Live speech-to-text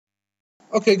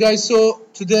Okay, guys, so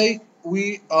today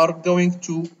we are going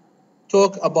to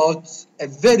talk about a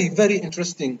very, very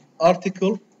interesting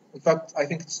article. In fact, I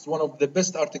think it's one of the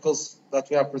best articles that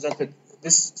we have presented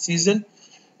this season.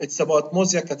 It's about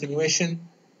mosiac attenuation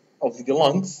of the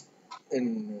lungs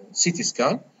in CT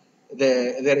scan,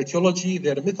 their etiology,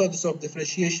 their methods of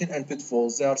differentiation, and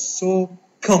pitfalls. They are so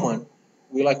common.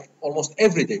 We like almost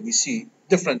every day we see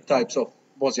different types of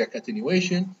mosiac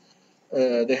attenuation.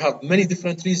 They have many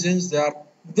different reasons. They are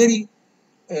very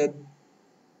uh,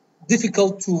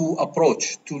 difficult to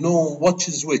approach, to know what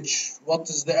is which, what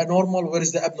is the abnormal, where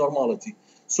is the abnormality.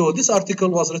 So this article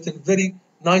was written very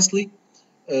nicely,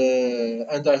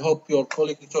 and I hope your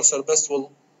colleague Dr. Sarbest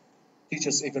will teach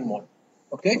us even more.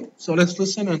 Okay, so let's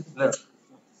listen and learn.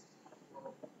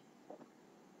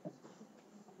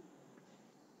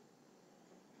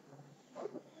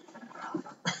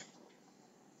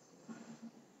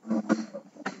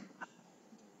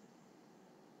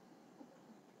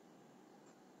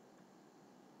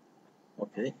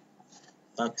 Okay,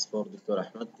 thanks for Dr.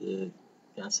 Ahmed.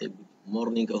 Can I say good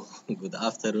morning or good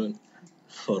afternoon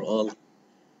for all.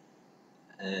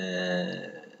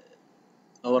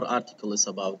 Our article is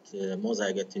about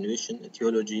mosaic attenuation,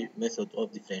 etiology, method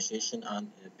of differentiation, and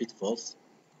pitfalls.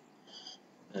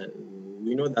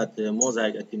 We know that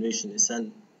mosaic attenuation is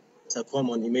a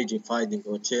common imaging finding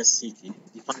on chest CT,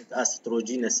 defined as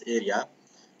heterogeneous area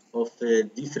of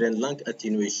different lung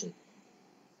attenuation.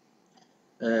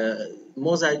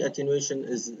 Mosaic attenuation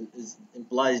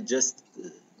implies just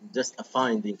a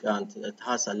finding, and it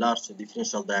has a large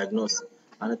differential diagnosis,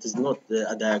 and it is not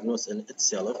a diagnosis in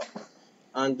itself.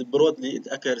 And broadly, it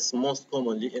occurs most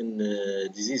commonly in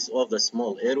disease of the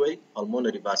small airway,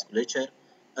 pulmonary vasculature,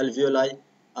 alveoli,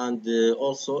 and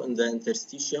also in the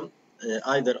interstitium,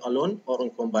 either alone or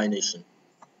in combination.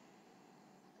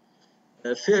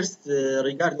 First,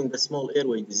 regarding the small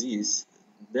airway disease,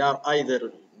 they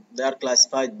are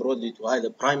classified broadly to either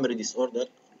primary disorder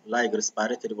like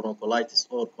respiratory bronchiolitis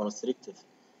or constrictive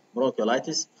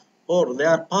bronchiolitis, or they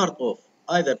are part of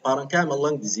either parenchymal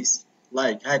lung disease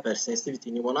like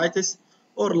hypersensitivity pneumonitis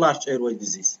or large airway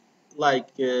disease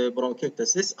like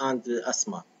bronchiectasis and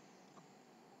asthma.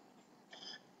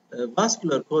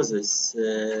 Vascular causes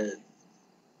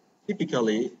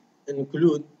typically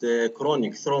include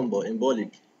chronic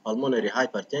thromboembolic pulmonary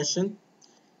hypertension,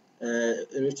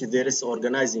 in which there is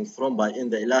organizing thrombi in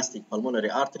the elastic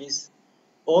pulmonary arteries,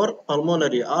 or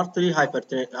pulmonary artery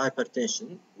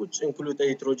hypertension, which include a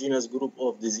heterogeneous group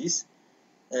of disease,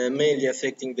 mainly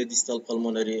affecting the distal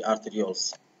pulmonary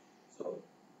arterioles. So,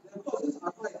 the causes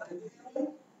are either in the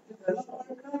airway, in the lung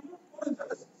parenchyma, or in the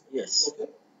vessels. Yes.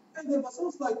 Okay. And the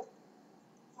vessels like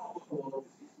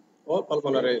or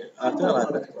pulmonary arterial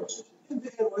hypertension. In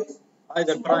the airways,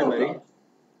 either primary,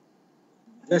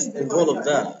 just involve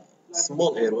the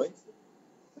small airway,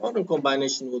 or in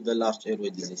combination with the large airway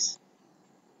disease.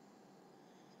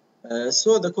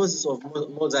 So the causes of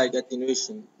mosaic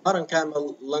attenuation,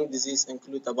 parenchymal lung disease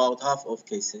include about half of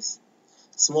cases,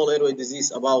 small airway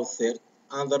disease about third,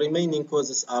 and the remaining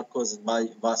causes are caused by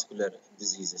vascular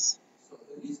diseases. So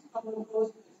the least common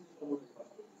cause is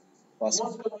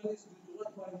vascular disease.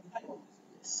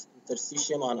 Yes,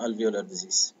 interstitial and alveolar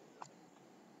disease.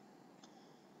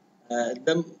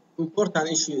 The important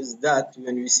issue is that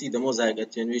when we see the mosaic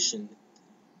attenuation,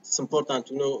 it's important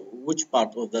to know which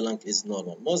part of the lung is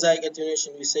normal. Mosaic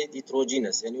attenuation, we say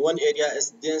heterogeneous, and one area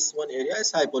is dense, one area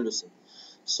is hypolucent.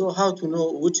 So how to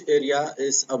know which area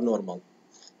is abnormal?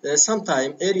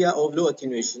 Sometimes area of low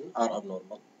attenuation are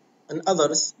abnormal. In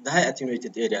others, the high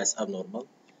attenuated area is abnormal.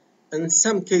 In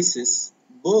some cases,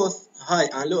 both high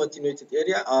and low attenuated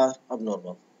area are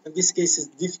abnormal. In this case, it's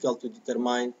difficult to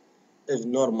determine if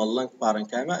normal lung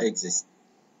parenchyma exists.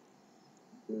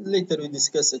 Later we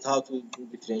discuss it how to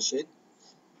differentiate.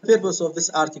 The purpose of this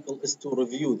article is to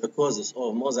review the causes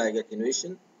of mosaic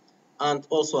attenuation and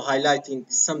also highlighting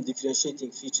some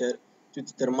differentiating feature to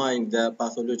determine the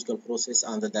pathological process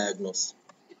and the diagnosis.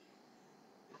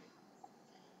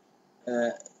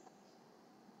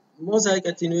 Mosaic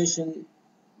attenuation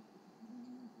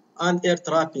and air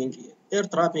trapping. Air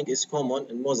trapping is common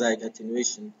in mosaic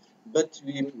attenuation, but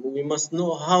we must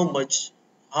know how much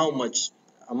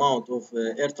amount of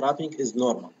air trapping is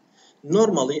normal.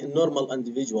 Normally, in normal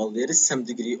individual, there is some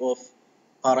degree of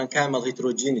parenchymal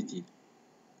heterogeneity.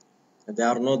 They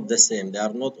are not the same. They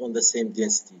are not on the same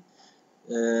density.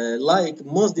 Like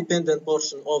most dependent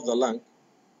portion of the lung,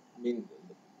 I mean,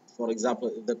 for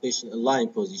example, the patient in lying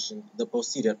position, the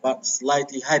posterior part is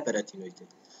slightly hyperattenuated.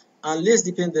 And less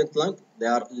dependent lung, they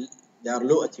are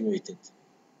low attenuated.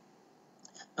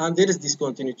 And there is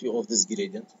discontinuity of this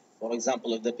gradient. For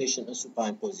example, if the patient in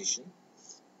supine position,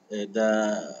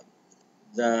 the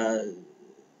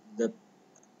the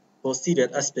posterior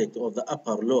aspect of the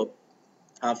upper lobe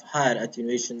have higher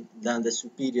attenuation than the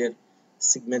superior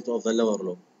segment of the lower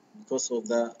lobe. Because of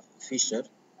the fissure,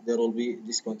 there will be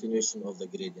discontinuation of the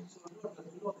gradient.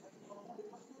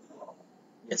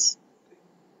 Yes.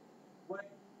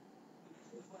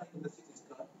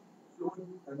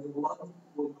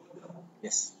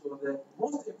 Yes. So the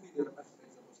most inferior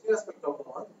aspect, the posterior aspect of the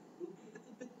lung, will be a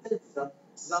little bit denser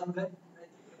than the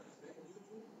anterior aspect due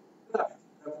to gravity,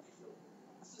 gravitational.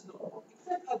 This is normal,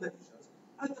 except other features.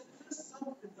 Other features,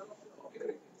 some interruption of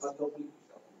gradient, but there will be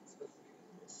feature.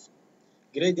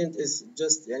 Gradient is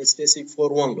just specific for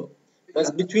one lobe.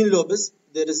 But between lobes,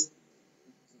 there is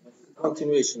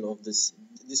continuation of this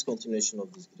discontinuation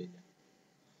of this gradient.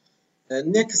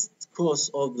 Next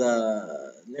cause of the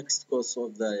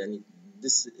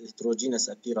this heterogeneous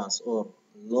appearance or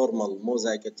normal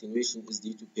mosaic attenuation is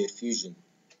due to perfusion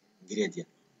gradient.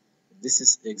 This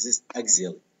is exists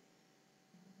axial.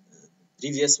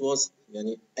 Previous was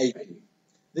apical.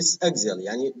 This is axial.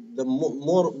 The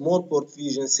more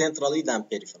perfusion centrally than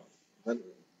peripheral. The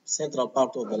central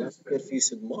part of the lung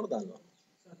perfused more than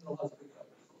normal.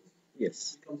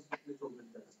 Yes.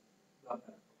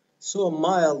 So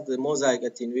mild mosaic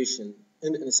attenuation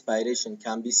in inspiration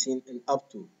can be seen in up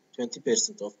to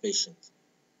 20% of patients,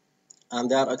 and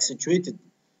they are accentuated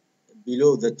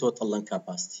below the total lung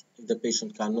capacity. If the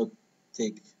patient cannot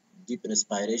take deep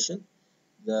inspiration,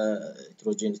 the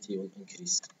heterogeneity will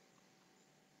increase.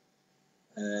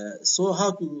 So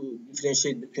how to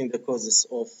differentiate between the causes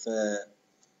of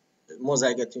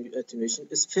mosaic attenuation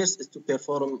is first is to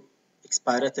perform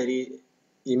expiratory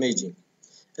imaging.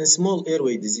 In small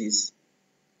airway disease,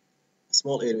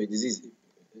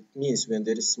 it means when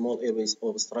there is small airways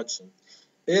obstruction,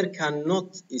 air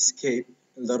cannot escape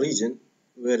in the region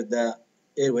where the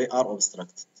airway are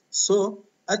obstructed. So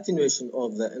attenuation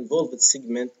of the involved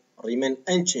segment remain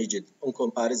unchanged in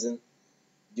comparison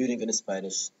during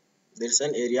inspiration. There is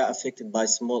an area affected by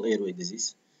small airway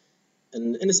disease.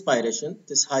 In inspiration,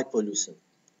 it is hypolucent.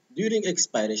 During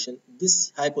expiration,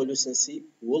 this hypolucency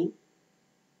will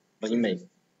remain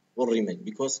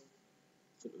because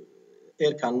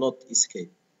air cannot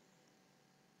escape.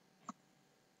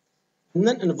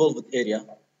 Non-involved area,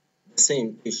 the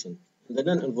same patient. In the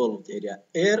non-involved area,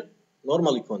 air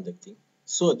normally conducting.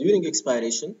 So during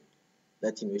expiration, the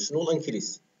attenuation will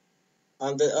increase.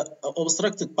 And the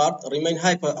obstructed part remain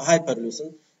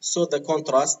hyperlucent. So the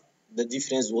contrast, the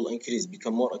difference will increase,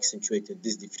 become more accentuated,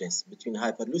 this difference between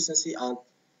hyperlucency and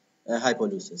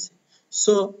hypolucency.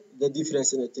 So the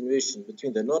difference in attenuation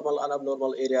between the normal and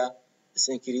abnormal area is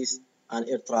increased and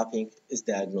air trapping is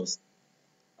diagnosed,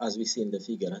 as we see in the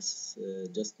figure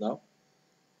just now.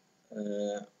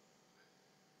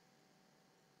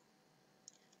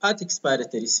 At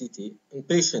expiratory CT, in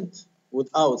patient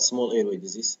without small airway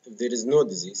disease, if there is no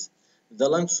disease, the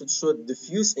lung should show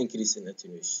diffuse increase in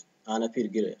attenuation and appear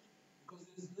gray. Because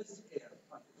there is less air.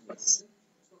 Yes.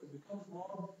 So it becomes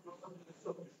more closer to the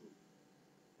soft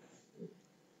tissue.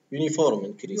 Uniform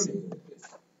increase.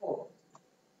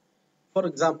 For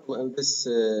example, in this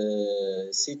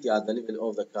CT at the level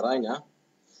of the carina,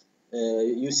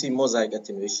 you see mosaic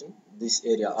attenuation. These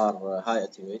areas are high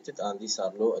attenuated and these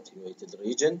are low attenuated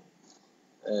region.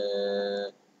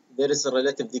 There is a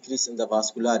relative decrease in the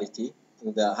vascularity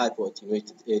in the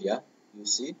hypoattenuated area. You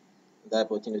see, in the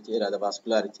hypoattenuated area, the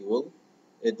vascularity will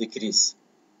decrease.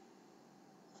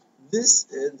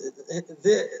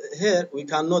 Here we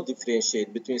cannot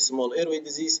differentiate between small airway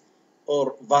disease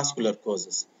or vascular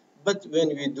causes. But when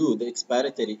we do the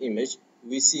expiratory image,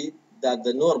 we see that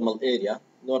the normal area,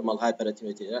 normal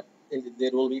hyperattenuated area,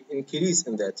 there will be increase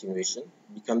in the attenuation,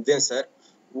 become denser,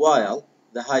 while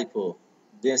the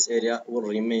hypodense area will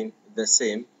remain the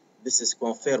same. This is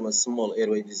confirmed as small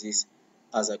airway disease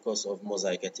as a cause of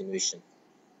mosaic attenuation.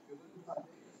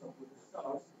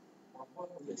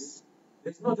 Yes.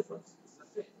 There's no difference. It's the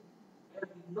same. Air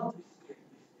did not escape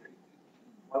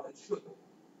what it should.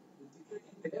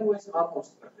 The airways are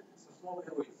obstructed. It's a small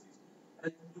airway disease.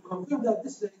 And to confirm that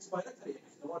this is expiratory,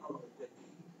 it's the one on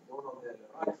the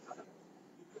right side.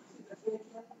 You can see the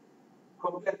trachea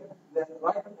compared the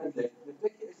right and left. The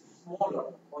trachea is smaller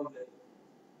on the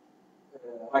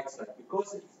right side because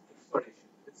it's expiration.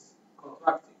 It's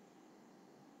contracting.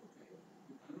 Okay.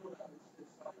 You can know that it's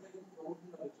expiratory from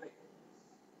the trachea.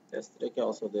 Yes, trachea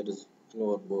also there is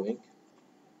inward bowing.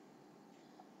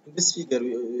 In this figure,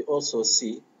 we also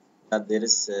see that there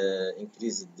is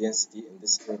increased density in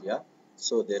this area.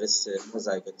 So there is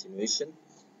mosaic attenuation.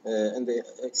 In the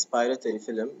expiratory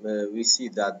film, we see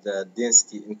that the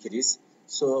density increase.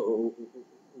 So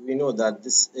we know that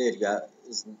this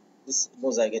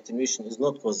mosaic attenuation is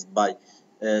not caused by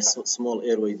small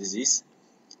airway disease,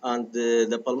 and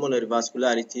the pulmonary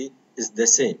vascularity is the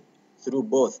same through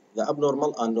both the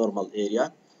abnormal and normal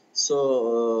area.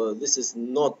 So this is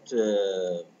not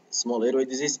small airway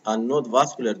disease and not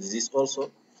vascular disease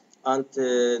also. And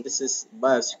this is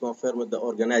biopsy confirmed the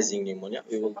organizing pneumonia.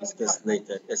 We will discuss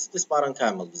later. Yes, it is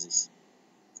parenchymal disease.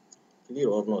 Clear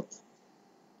or not?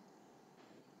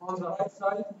 On the right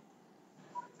side,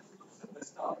 the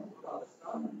star.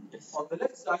 Yes. On the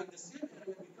left side, the same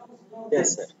area becomes more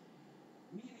Yes, dense, sir.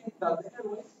 meaning that the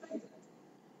airway is patent.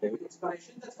 Okay. With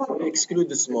expiration, that's We fine. exclude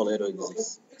the small airway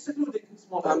disease. Excluding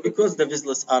small And airway. because the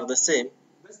vessels are the same,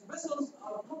 Vessels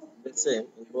are not the same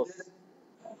in both.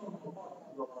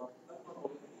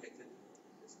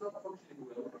 It's not functioning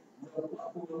well. The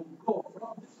blood will go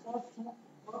from this part to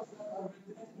parts that are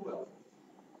ventilated well.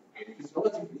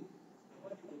 Physiologically, the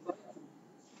body would like to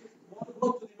shift more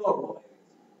blood to the normal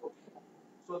areas. Okay?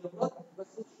 So the blood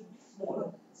vessels should be smaller.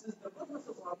 Since the blood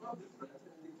vessels are not different,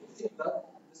 indicating that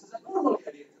this is a normal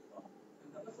aerated blood.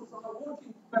 And the vessels are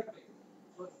working perfectly.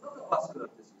 So it's not a vascular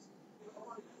disease.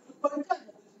 It's parenchymal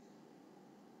disease.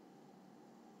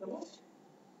 The most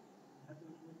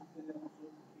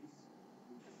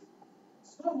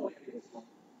normal areas.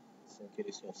 Thank you,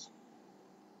 resource.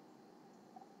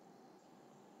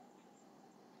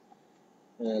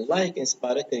 Like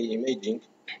inspiratory imaging,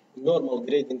 normal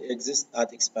gradient exists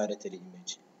at expiratory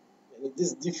imaging. And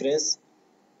this difference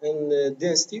in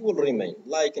density will remain,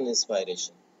 like in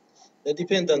inspiration. The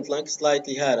dependent lung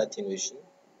slightly higher attenuation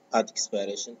at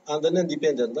expiration, and the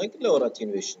non-dependent lung lower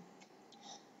attenuation.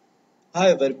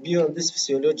 However, beyond this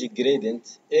physiologic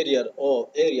gradient, areas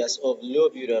of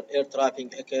lobular air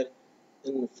trapping occur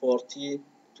in 40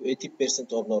 to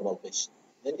 80% of normal patients.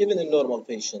 And even in normal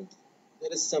patients,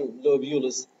 there is some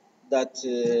lobulus that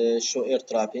show air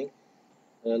trapping,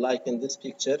 like in this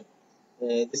picture.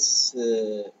 This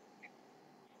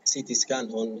CT scan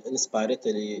on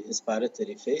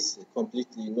inspiratory phase,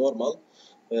 completely normal,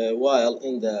 while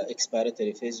in the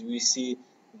expiratory phase, we see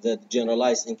the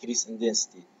generalized increase in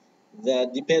density. The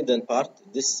dependent part,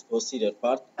 this posterior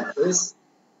part, is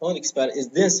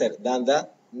denser than the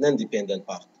non-dependent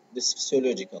part. This is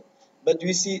physiological. But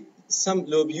we see some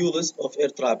lobulus of air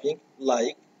trapping,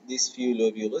 like these few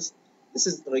lobulus. This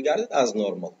is regarded as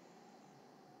normal.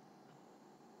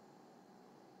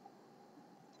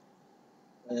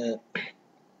 In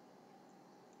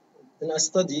a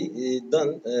study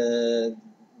done,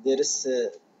 there is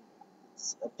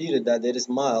appeared that there is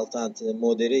mild and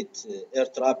moderate air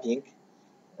trapping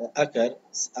occur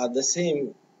at the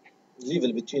same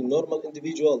level between normal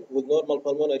individual with normal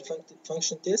pulmonary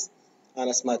function test and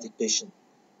asthmatic patient.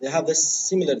 They have the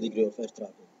similar degree of air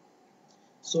trapping.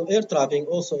 So air trapping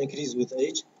also increase with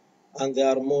age, and they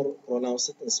are more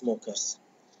pronounced in smokers.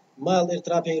 Mild air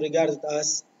trapping regarded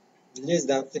as less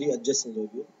than 3 adjacent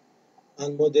lobules,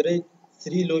 and moderate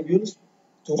 3 lobules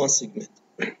to one segment.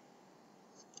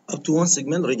 Up to one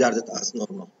segment regarded as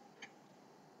normal.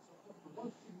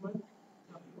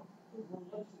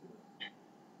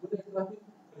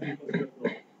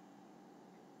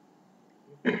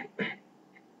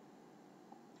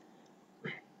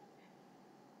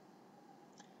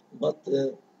 But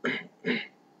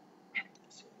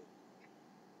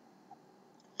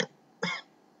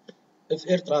if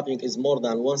air trapping is more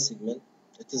than one segment,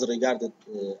 it is regarded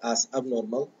as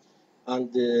abnormal,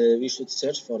 and we should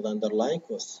search for the underlying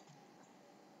cause.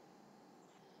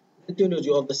 The etiology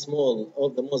of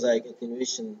the mosaic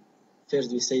attenuation.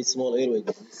 First, we say small airway.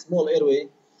 Small airway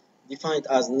defined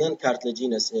as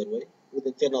non-cartilaginous airway with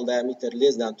internal diameter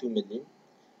less than 2 mm,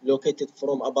 located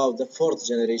from about the fourth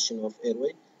generation of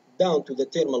airway down to the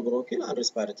terminal bronchial and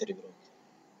respiratory bronchial.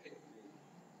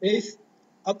 Eighth,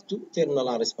 up to terminal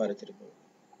and respiratory bronchial.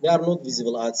 They are not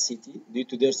visible at CT due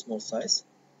to their small size,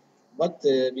 but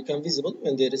become visible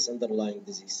when there is underlying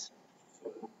disease.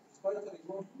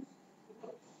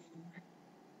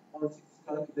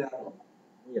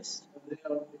 Yes.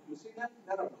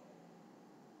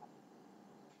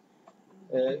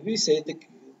 We say the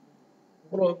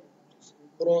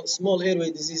small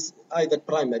airway disease either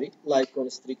primary, like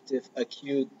constrictive,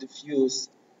 acute, diffuse,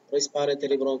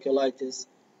 respiratory bronchiolitis,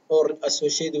 or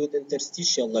associated with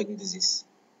interstitial lung disease.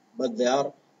 But they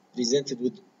are presented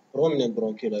with prominent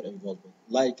bronchial involvement,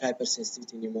 like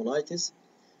hypersensitivity pneumonitis,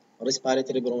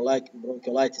 respiratory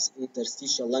bronchiolitis,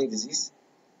 interstitial lung disease,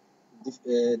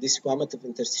 desquamative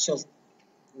interstitial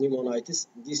pneumonitis.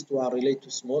 These two are related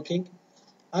to smoking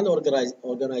and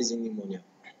organizing pneumonia.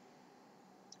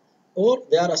 or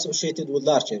they are associated with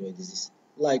large airway disease,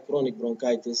 like chronic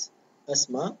bronchitis,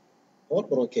 asthma, or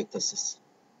bronchiectasis.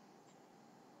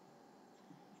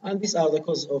 And these are the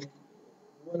cause of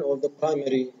one of the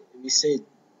primary, we say,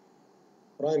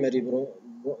 primary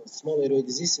small airway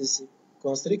disease is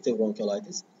constrictive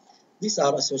bronchiolitis. These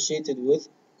are associated with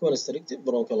constrictive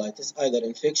bronchiolitis, either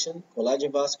infection,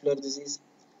 collagen vascular disease,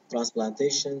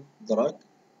 transplantation, drug,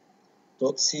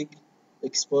 toxic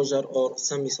exposure, or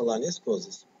some miscellaneous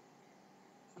causes.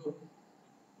 So,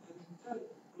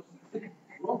 constrictive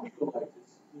bronchiolitis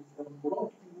is the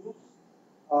bronchioles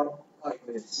are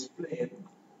Yes. inflamed,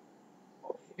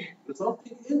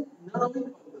 resulting in narrowing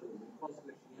of the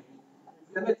constriction,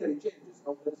 inflammatory changes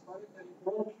of the respiratory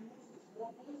bronchioles,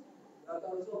 small ones that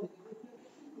are resulting in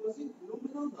inflammation causing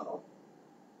luminal narrowing.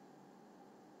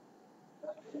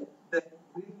 That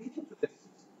leading to this.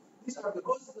 These are the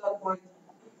causes that might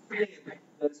inflame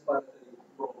the respiratory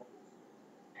bronchioles.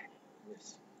 Yes.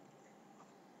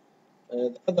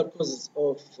 The other causes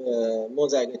of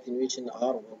mosaic attenuation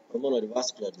are pulmonary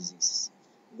vascular diseases.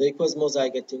 They cause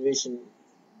mosaic attenuation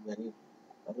يعني,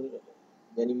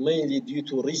 يعني mainly due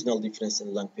to regional difference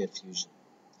in lung perfusion.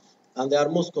 And they are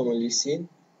most commonly seen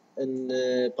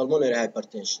in pulmonary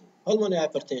hypertension. Pulmonary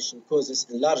hypertension causes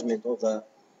enlargement of the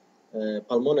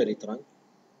pulmonary trunk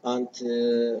and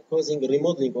causing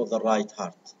remodeling of the right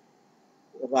heart,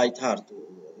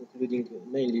 including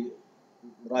mainly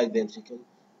right ventricle,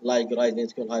 like right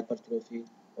ventricle hypertrophy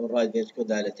or right ventricle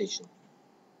dilatation.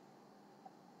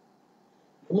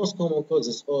 The most common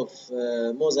causes of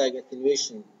mosaic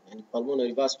attenuation and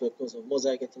pulmonary vascular cause of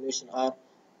mosaic attenuation are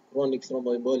chronic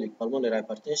thromboembolic pulmonary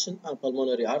hypertension and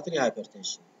pulmonary artery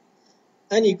hypertension.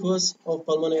 Any cause of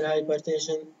pulmonary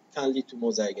hypertension can lead to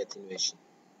mosaic attenuation.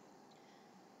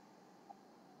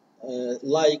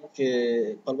 Like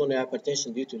pulmonary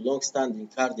hypertension due to long-standing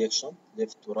cardiac shunt,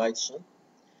 left to right shunt,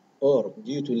 or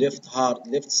due to left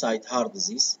side heart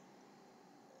disease,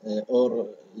 or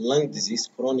lung disease,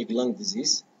 chronic lung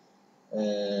disease,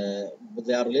 but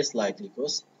they are less likely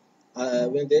cause.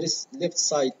 When there is left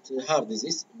side heart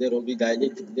disease, there will be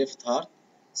dilated left heart,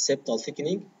 septal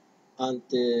thickening, and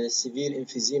severe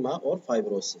emphysema or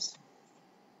fibrosis.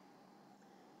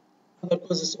 Other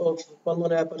causes of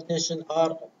pulmonary hypertension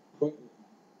are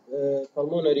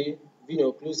pulmonary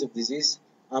veno-occlusive disease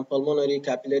and pulmonary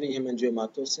capillary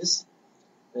hemangiomatosis.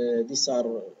 These are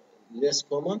less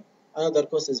common. Another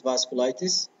cause is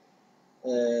vasculitis,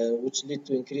 which lead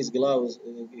to increased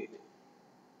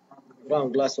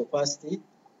ground glass opacity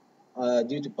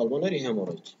due to pulmonary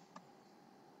hemorrhage.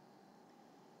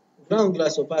 Ground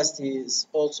glass opacity is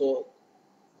also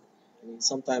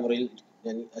sometimes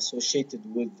associated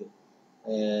with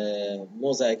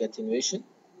mosaic attenuation.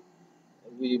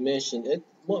 We mentioned it.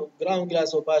 Ground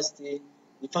glass opacity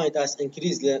defined as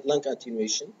increased lung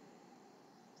attenuation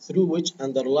through which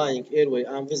underlying airway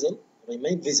and vessel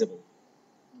remain visible.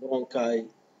 Bronchi,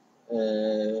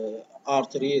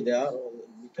 artery, they are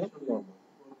become normal.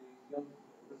 For the young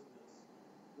listeners,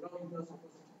 ground glass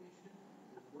opacification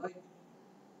is like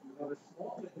you have a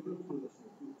smoke and you look through the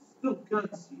smoke. You still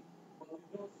can't see, but you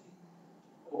don't see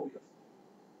obviously.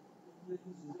 This is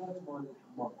زي مال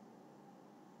الحمار.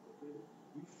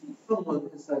 You see someone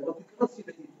inside, but you cannot see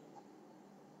the heat.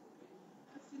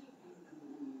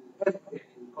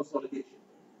 Consolidation.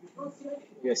 You don't see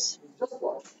anything. Yes. It's just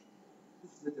watch.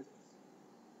 This is the difference.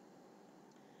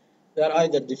 They are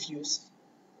either diffuse,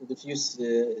 it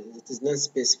is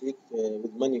non-specific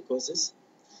with many causes.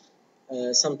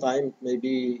 Sometimes it may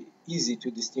be easy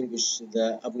to distinguish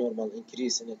the abnormal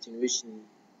increase in attenuation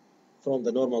from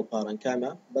the normal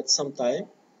parenchyma, but sometimes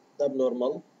the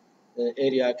abnormal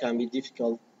area can be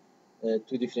difficult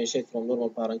to differentiate from normal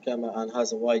parenchyma and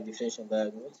has a wide differential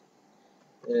diagnosis.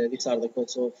 These are the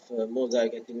causes of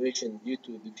mosaic attenuation due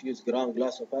to diffuse ground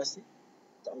glass opacity.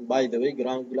 By the way,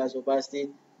 ground glass opacity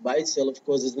by itself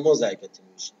causes mosaic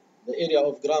attenuation. The area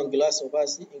of ground glass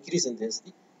opacity increase in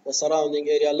density, the surrounding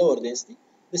area lower density.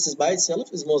 This is by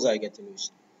itself is mosaic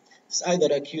attenuation. It's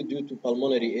either acute due to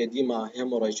pulmonary edema,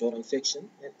 hemorrhage, or infection,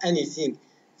 and anything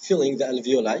filling the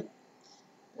alveoli,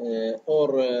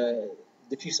 or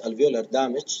diffuse alveolar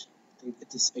damage, and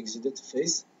it is exudative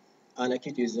phase, and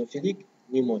acute eosinophilic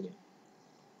pneumonia.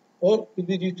 Or could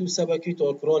be due to subacute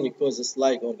or chronic causes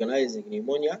like organizing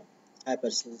pneumonia,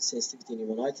 hypersensitivity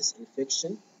pneumonitis,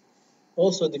 infection,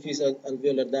 also diffuse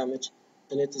alveolar damage,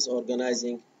 and it is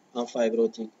organizing and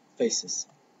fibrotic phases.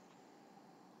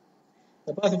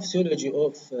 The pathophysiology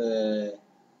of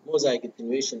mosaic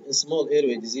attenuation in small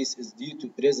airway disease is due to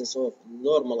presence of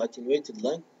normal attenuated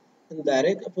lung in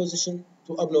direct opposition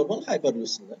to abnormal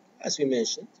hyperlucent lung, as we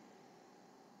mentioned.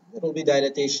 There will be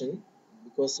dilatation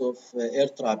because of air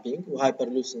trapping,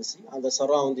 hyperlucency, and the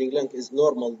surrounding lung is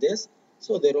normal depth,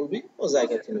 so there will be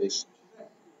mosaic attenuation.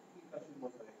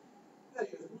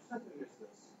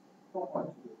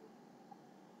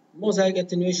 Mosaic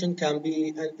attenuation can be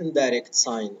an indirect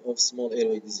sign of small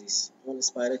airway disease on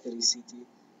respiratory CT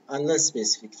and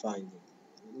non-specific finding.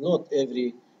 Not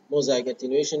every mosaic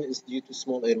attenuation is due to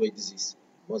small airway disease.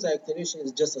 Mosaic attenuation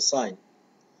is just a sign.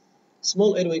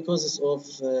 Small airway causes of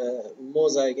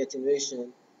mosaic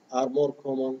attenuation are more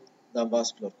common than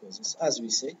vascular causes. As we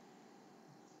say,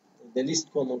 the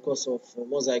least common cause of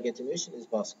mosaic attenuation is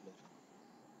vascular.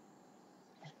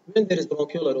 When there is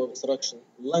bronchial obstruction,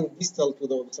 lung distal to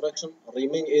the obstruction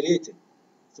remain aerated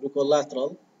through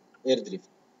collateral air drift.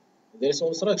 There is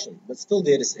obstruction, but still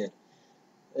there is air.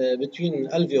 Between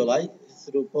alveoli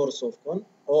through pores of cone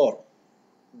or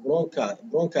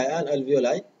bronchi and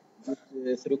alveoli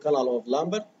through canal of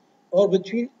Lambert, or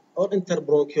between or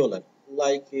interbronchiolar,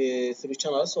 like through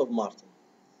channels of Martin.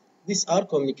 These are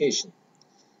communication.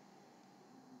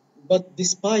 But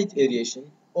despite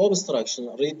aeration, obstruction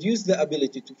reduces the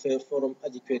ability to perform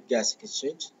adequate gastric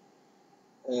exchange.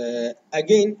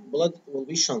 Again, blood will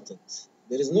be shunted.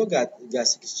 There is no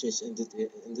gastric exchange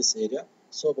in this area,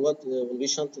 so blood will be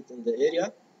shunted in the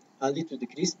area and lead to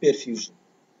decreased perfusion.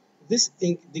 This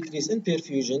decrease in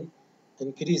perfusion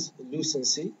increase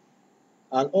lucency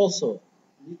and also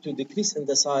lead to decrease in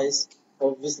the size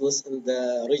of vessels in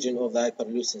the region of the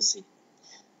hyperlucency.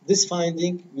 This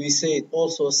finding, we say, it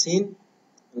also seen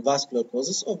in vascular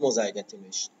causes of mosaic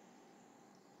attenuation.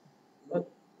 But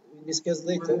we discuss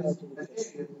later how to do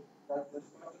this.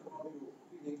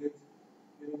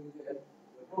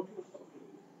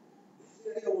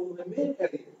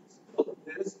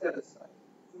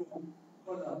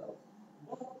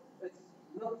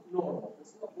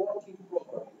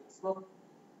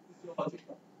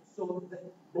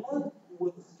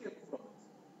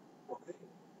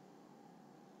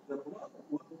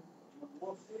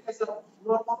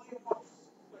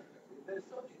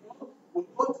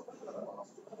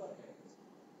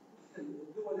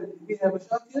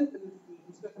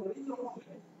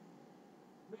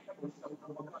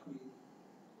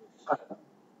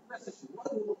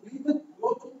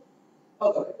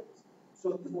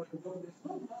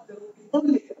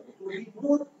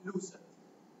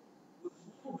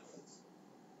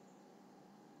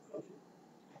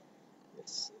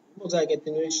 Yes. Mosaic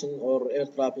attenuation or air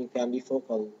trapping can be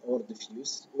focal or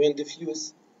diffuse. When diffuse,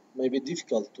 it may be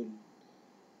difficult to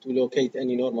locate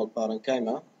any normal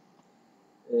parenchyma.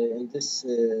 In this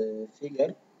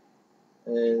figure,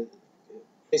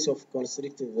 case of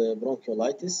constrictive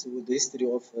bronchiolitis with the history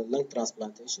of lung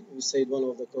transplantation. We said one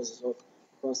of the causes of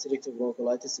constrictive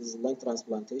bronchiolitis is lung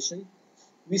transplantation.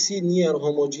 We see near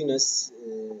homogeneous,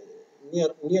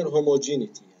 near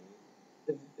homogeneity.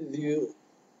 If you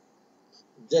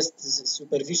just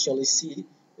superficially see,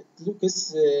 it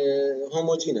looks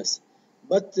homogeneous.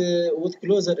 But with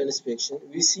closer inspection,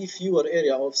 we see fewer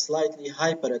area of slightly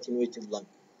hyperattenuated lung,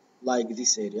 like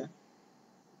this area,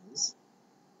 this,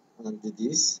 and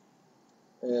this,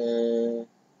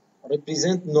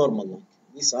 represent normal lung.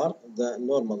 These are the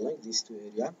normal lung, these two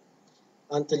areas.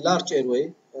 And the large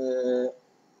airway,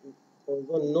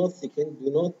 although not thickened,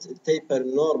 do not taper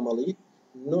normally.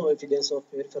 No evidence of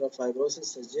peripheral fibrosis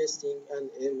suggesting an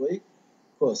airway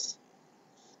cause.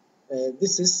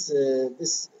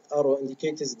 This arrow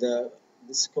indicates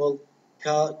this called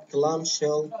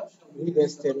clamshell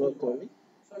sternotomy.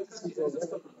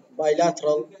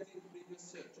 Bilateral.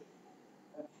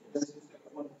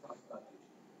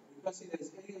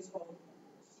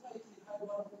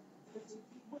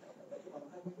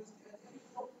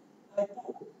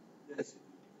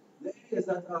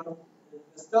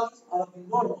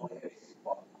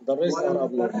 The rest are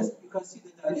abnormal. You can see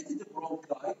the dilated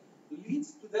bronchi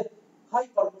leads to the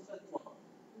hyperlucent lung.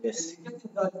 Yes. And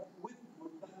getting that with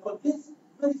contains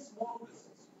very small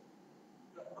vessels.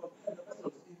 Compare the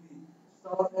vessels in the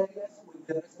star areas with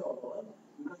the rest of the lung.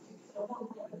 You can see these are more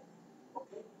common.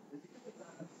 Okay? And getting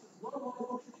that this is normal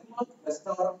functioning lung, the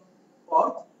star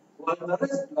part, while the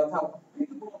rest that have big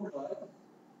bronchi,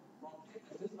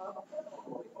 bronchitis are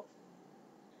abnormal.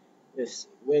 Yes,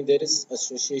 when there is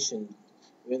association,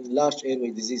 when large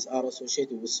airway disease are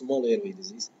associated with small airway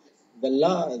disease,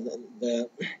 the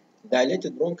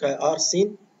dilated bronchi are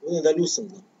seen within the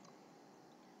lucent lung.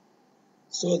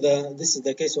 So this is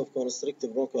the case of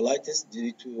constrictive bronchiolitis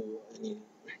due to any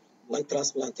lung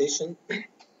transplantation.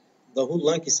 The whole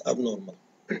lung is abnormal.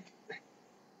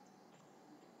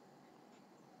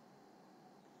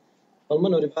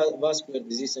 Pulmonary vascular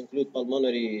disease include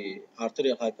pulmonary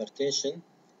arterial hypertension.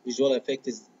 Visual effect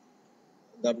is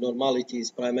the abnormality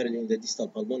is primarily in the distal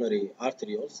pulmonary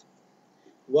arterioles,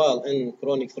 while in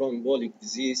chronic thromboembolic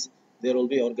disease, there will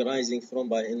be organizing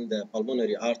thrombi in the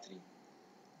pulmonary artery,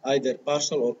 either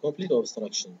partial or complete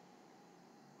obstruction.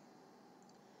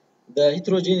 The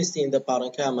heterogeneity in the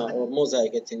parenchyma or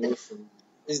mosaic attenuation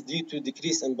is due to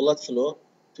decrease in blood flow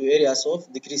to areas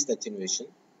of decreased attenuation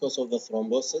because of the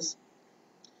thrombosis.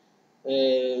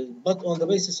 But on the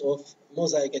basis of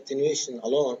mosaic attenuation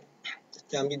alone, it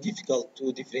can be difficult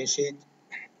to differentiate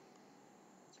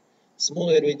small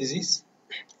airway disease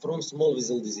from small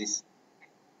vessel disease.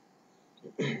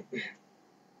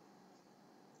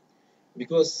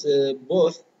 Because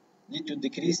both lead to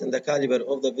decrease in the caliber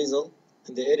of the vessel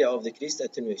in the area of decreased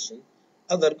attenuation.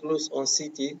 Other clues on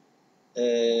CT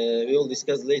we will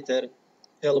discuss later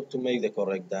help to make the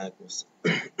correct diagnosis.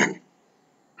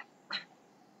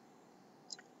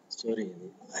 Sorry,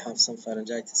 I have some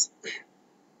pharyngitis.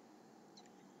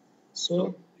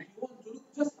 So, if you want to look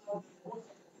just at the most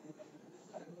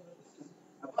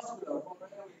a vascular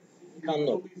pulmonary disease, you cannot.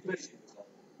 will be special.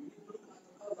 You need to look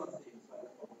at other things like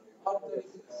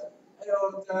arteries,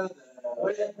 aorta, the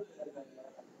red,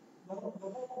 the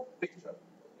whole picture.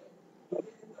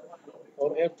 Or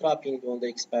air trapping on the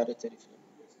expiratory film.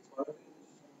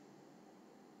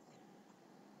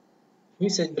 We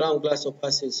said ground glass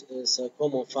opacities is a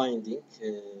common finding.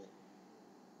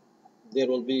 There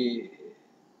will be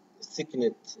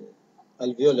thickened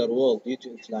alveolar wall due to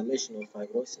inflammation or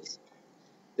fibrosis.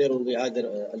 There will be either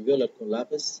alveolar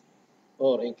collapse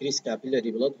or increased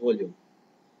capillary blood volume,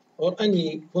 or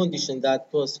any condition that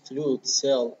causes fluid,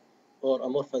 cell, or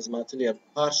amorphous material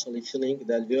partially filling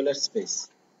the alveolar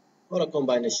space, or a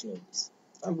combination of these.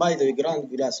 And by the way, ground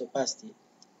glass opacity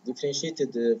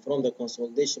differentiated from the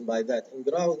consolidation by that. In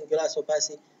ground glass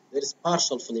opacity, there is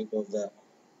partial filling of the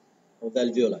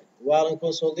alveoli, while in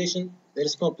consolidation, there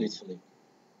is complete filling.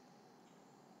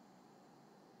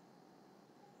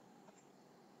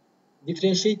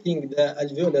 Differentiating the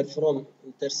alveolar from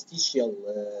interstitial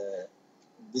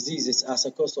diseases as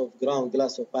a cause of ground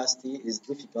glass opacity is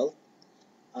difficult,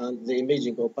 and the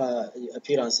imaging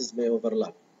appearances may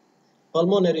overlap.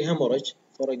 Pulmonary hemorrhage,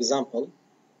 for example,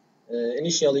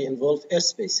 initially involve air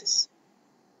spaces.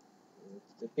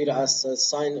 It appears as a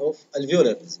sign of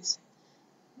alveolar disease.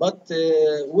 But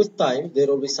with time, there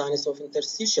will be signs of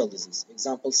interstitial disease,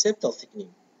 example, septal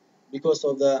thickening, because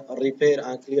of the repair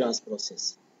and clearance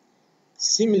process.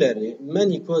 Similarly,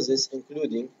 many causes,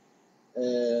 including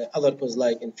other causes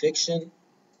like infection,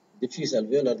 diffuse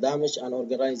alveolar damage, and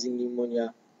organizing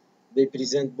pneumonia, they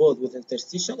present both with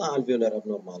interstitial and alveolar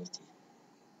abnormality.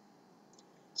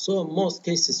 So most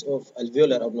cases of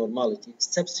alveolar abnormality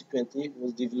subsequently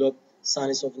will develop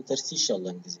signs of interstitial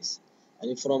lung disease,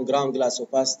 and from ground glass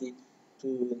opacity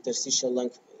to interstitial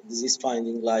lung disease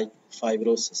finding like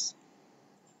fibrosis.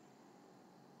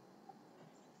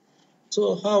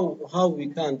 So how we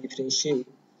can differentiate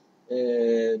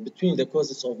between the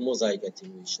causes of mosaic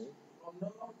attenuation? From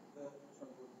now,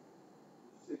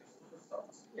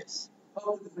 Yes.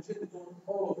 how to differentiate between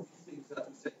all of these things that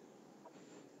we said?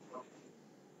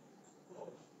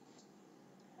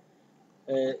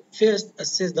 First,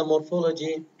 assess the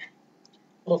morphology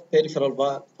of peripheral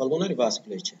pulmonary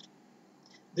vasculature.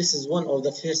 This is one of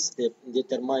the first steps in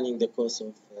determining the cause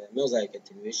of mosaic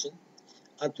attenuation,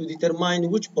 and to determine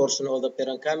which portion of the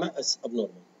parenchyma is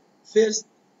abnormal. First,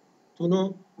 to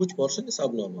know which portion is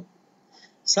abnormal.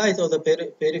 Site of the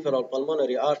peripheral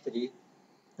pulmonary artery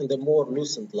in the more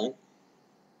loosened lung,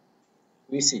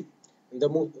 we see.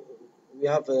 We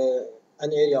have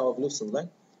an area of loosened lung.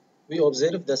 We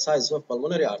observe the size of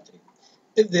pulmonary artery.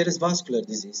 If there is vascular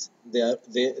disease,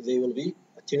 they will be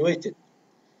attenuated.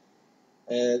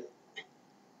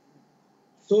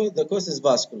 So the cause is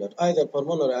vascular, either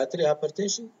pulmonary artery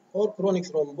hypertension or chronic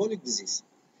thromboembolic disease.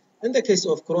 In the case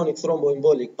of chronic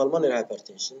thromboembolic pulmonary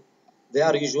hypertension, they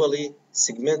are usually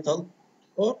segmental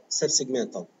or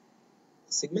subsegmental.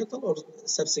 Segmental or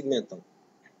subsegmental.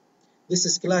 This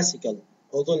is classical,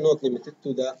 although not limited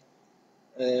to the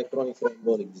chronic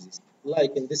thromboembolic disease.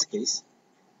 Like in this case,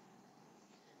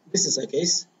 this is a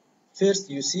case. First,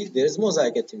 you see there is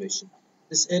mosaic attenuation.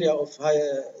 This area of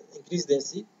increased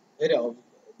density, area of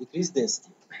decreased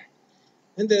density.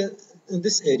 In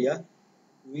this area,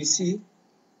 we see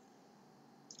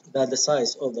that the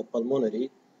size of the pulmonary,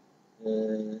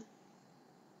 the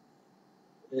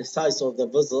size of the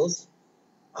vessels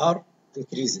are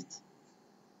increased.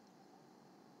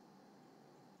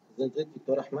 Isn't it,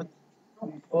 Dr. Ahmed?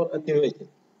 Or attenuated.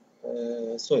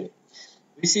 Sorry.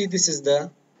 We see this is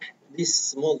these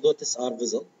small dots are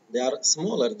vessel. They are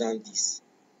smaller than these.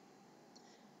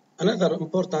 Another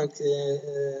important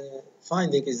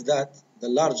finding is that the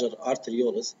larger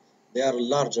arterioles, they are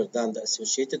larger than the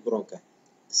associated bronchi.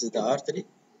 This is the artery.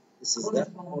 This is the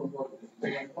multiple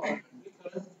recurrent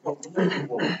pulmonary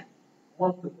embolia.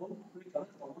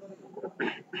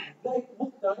 They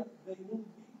with time they will be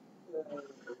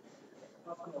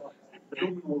vascularized. The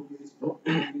lumen will be restored.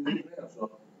 Will be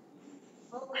reabsorbed.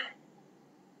 Some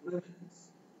remnants.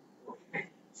 Okay.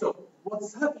 So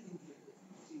what's happening here? If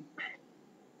you see,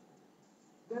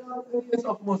 there are areas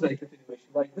of mosaic attenuation.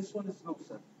 Like this one is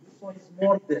lucent. This one is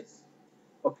more dense.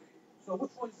 Okay. So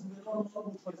which one is the normal?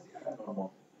 Which one is the abnormal?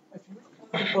 If you look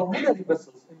at the pulmonary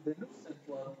vessels in the lucent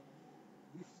one,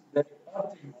 the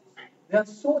arterioles, they are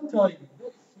so tiny,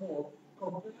 very small,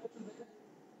 compared to the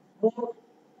more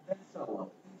denser one,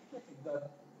 indicating that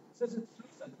since it's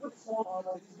lucent with small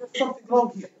arteries, there's something wrong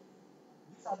here.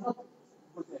 These are not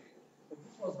good areas. If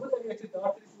this was good areated, the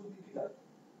arteries would be bigger.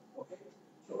 Okay?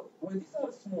 So when these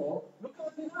are small, look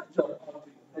at the larger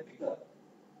artery, the bigger.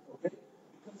 Okay?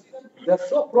 You can see that they're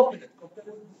so prominent compared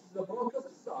to this is the bronchus,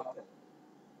 this is the artery.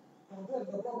 Compare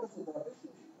the bronchus with the artery,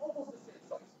 should be almost the same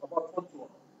size, about 1 to 1.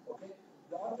 Okay?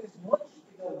 The artery is much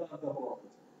bigger than the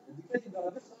bronchus, indicating that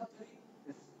this artery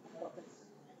is hypertensive.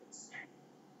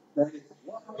 That is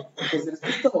why, because there is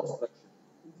distal obstruction,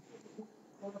 indicating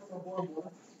chronic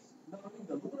thromboembolic disease, narrowing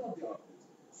the lumen of the arteries.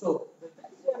 So the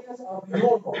dense areas are the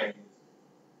normal areas,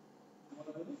 while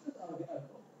the lucid are the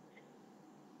abnormal.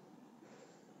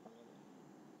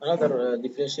 another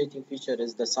differentiating feature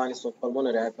is the signs of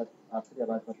pulmonary arterial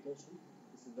hypertension.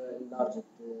 This is the enlarged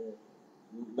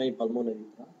main pulmonary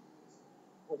tract.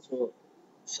 Also,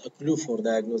 it's a clue for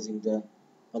diagnosing the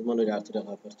pulmonary arterial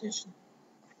hypertension.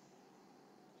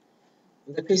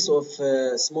 In the case of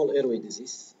small airway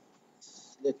disease,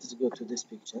 let's go to this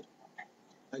picture.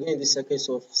 Again, this is a case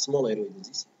of small airway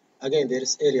disease. Again, there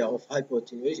is area of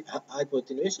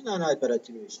hypoattenuation and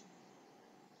hyperattenuation.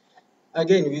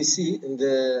 Again, we see in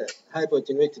the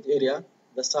hypoattenuated area,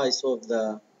 the size of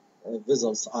the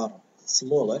vessels are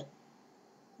smaller.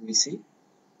 We see.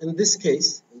 In this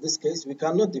case, we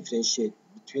cannot differentiate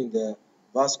between the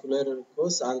vascular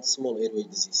cause and small airway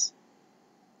disease.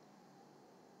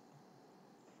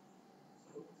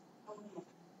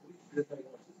 The diagnosis,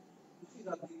 you see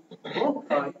that the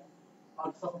bronchi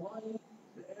are supplying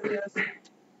the areas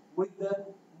with the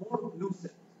more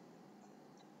lucid,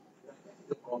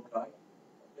 the bronchi,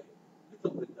 okay,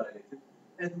 little bit dilated,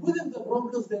 and within the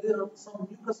bronchus there are some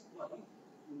mucus plugging.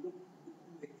 If you look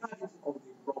in the cavity of the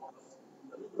bronchus, in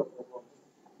the middle of the bronchus,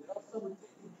 there are some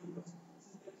retaining mucus.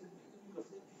 Since there is retaining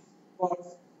mucus in these parts,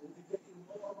 indicating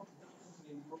more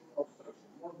downstream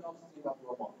obstruction, more downstream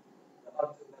abnormal, the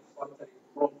artery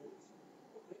bronchus.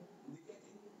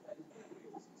 Indicating an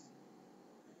airway disease.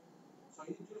 So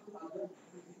you need to look at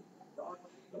everything, the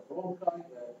artery, the bronchi,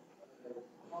 the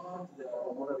heart, the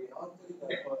pulmonary artery, the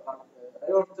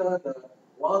aorta, the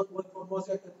lung with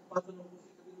mosiac pattern of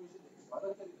mosiac attenuation, the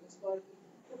expiratory, the inspiratory,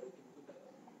 everything together.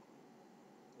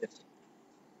 Yes.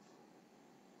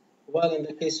 While in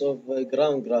the case of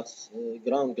ground glass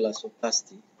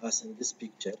opacity, as in this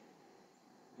picture,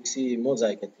 we see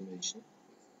mosaic attenuation.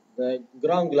 The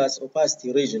ground glass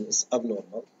opacity region is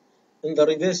abnormal. In the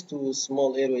reverse to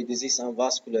small airway disease and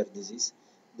vascular disease,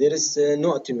 there is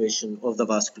no attenuation of the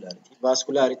vascularity.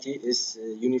 Vascularity is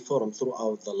uniform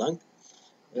throughout the lung.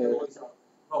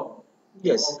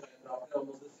 Yes.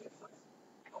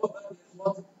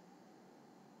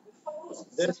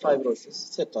 There is fibrosis,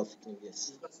 septal thickening,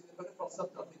 yes.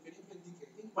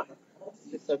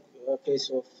 It's a case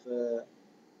of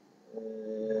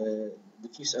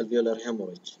diffuse alveolar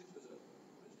hemorrhage.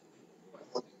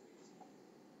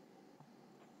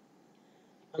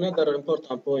 Another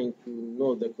important point to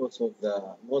know the cause of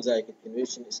the mosaic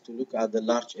attenuation is to look at the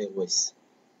large airways.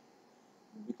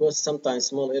 Because sometimes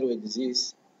small airway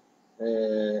disease,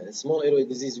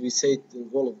 we say it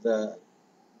involves the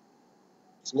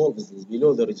small vessels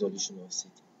below the resolution of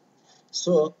CT.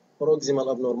 So, proximal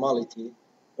abnormality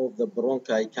of the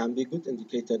bronchi can be a good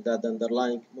indicator that the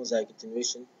underlying mosaic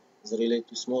attenuation is related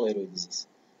to small airway disease.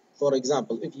 For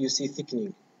example, if you see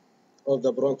thickening of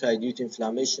the bronchi due to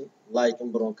inflammation, like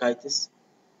in bronchitis,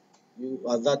 you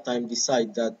at that time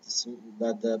decide that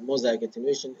the mosaic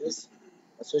attenuation is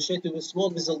associated with small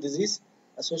vessel disease,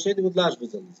 associated with large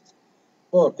vessel disease.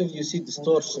 Or if you see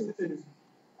distortion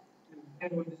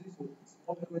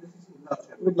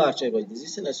with large airway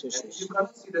disease in association. You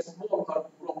cannot see the small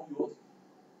bronchioles. You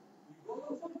go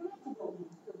for the large bronchioles,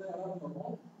 if they are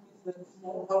abnormal, means that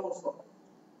small are also.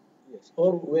 Yes.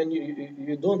 Or when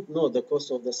you don't know the cause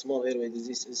of the small airway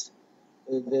disease is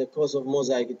the cause of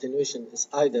mosaic attenuation is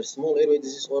either small airway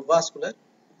disease or vascular,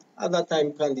 At that time,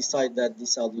 you can decide that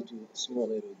these are due to small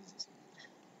airway disease.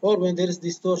 Or when there is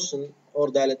distortion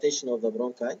or dilatation of the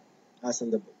bronchi, as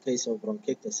in the case of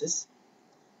bronchiectasis.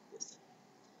 Yes.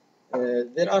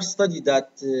 There are studies that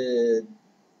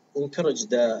encourage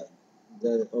the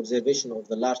observation of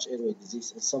the large airway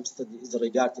disease. In some studies, is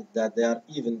regarded that they are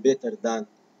even better than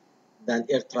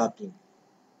air trapping,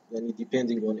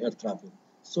 depending on air trapping.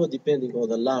 So depending on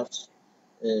the large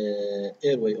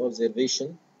airway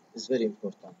observation is very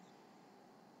important.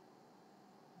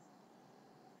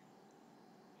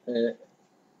 In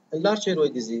large airway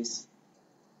disease,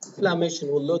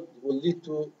 inflammation will lead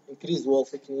to increased wall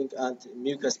thickening and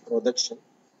mucus production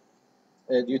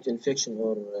due to infection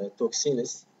or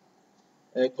toxins.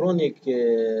 Chronic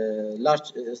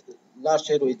large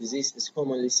airway disease is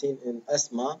commonly seen in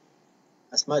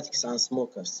asthmatics and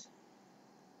smokers.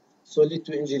 So lead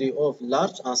to injury of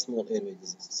large and small airway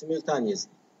disease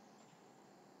simultaneously.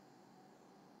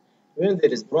 When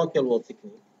there is bronchial wall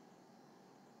thickening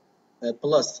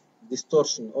plus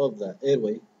distortion of the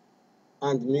airway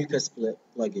and mucus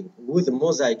plugging with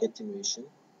mosiac attenuation,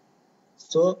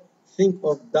 so think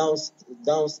of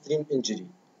downstream injury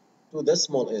to the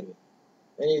small airway.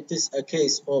 And it is a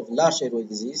case of large airway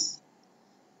disease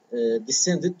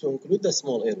descended to include the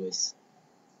small airways.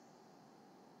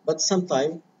 But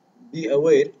sometimes be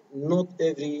aware, not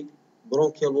every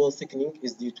bronchial wall thickening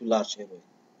is due to large airway.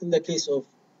 In the case of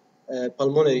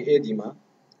pulmonary edema,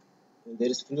 when there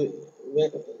is fluid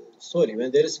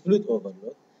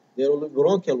overload, there will be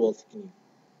bronchial wall thickening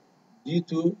due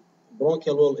to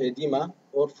bronchial wall edema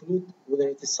or fluid within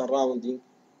its surrounding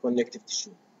connective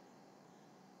tissue.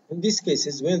 In these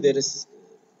cases, when there is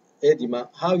edema,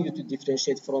 how you to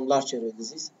differentiate from large airway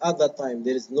disease? At that time,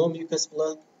 there is no mucus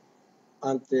plug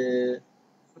and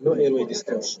no airway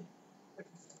distortion.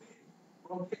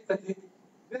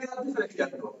 There are different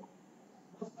categories.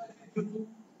 Most likely due to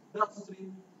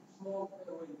downstream small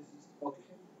airway disease, okay,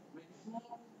 small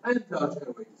and large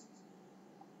airway disease.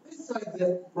 Inside the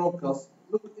bronchus,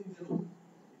 look in the loop.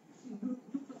 If you see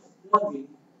mucus plugging,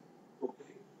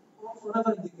 okay, also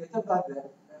another indicator that the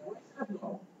airway is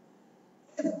abnormal.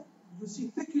 If you see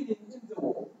thickening in the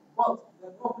wall, but the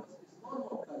bronchus is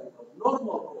normal caliber,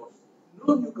 normal course,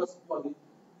 no mucus plugging,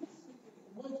 this thickening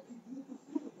might be due to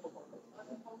fluid overload, as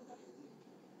in pulmonary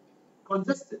edema,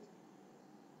 congested.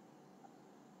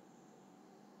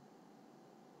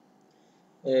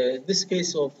 This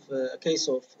case of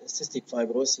cystic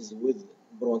fibrosis with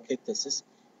bronchiectasis,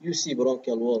 you see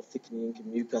bronchial wall thickening,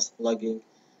 mucus plugging,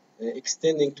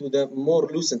 extending to the more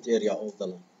lucent area of the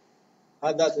lung.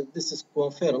 And that this is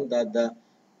confirmed that the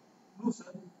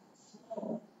lucent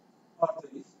small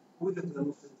arteries within the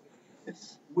lucent areas,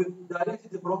 yes, with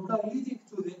dilated bronchi leading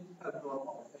to the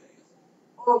abnormal areas.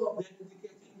 All of them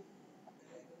indicating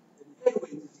an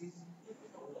airway disease in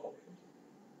the wall.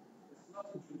 It's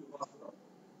not due to vascular.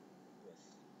 yes.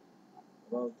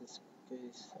 About this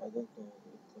case, I don't know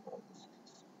about this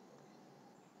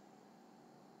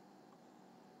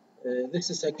case. This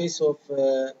is a case of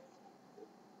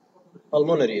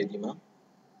pulmonary edema.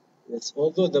 Yes,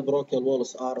 although the bronchial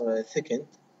walls are thickened,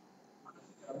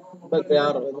 but they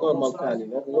are normal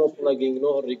caliber, no plugging,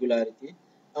 no irregularity,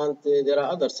 and there are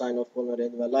other signs of pulmonary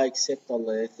edema like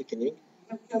septal thickening.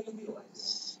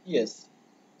 Yes,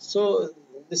 so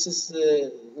this is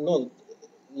not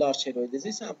large airway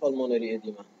disease and pulmonary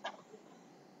edema.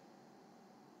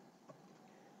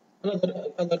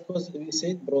 Other cause, we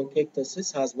said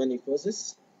bronchiectasis has many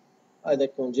causes, either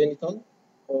congenital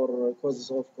or causes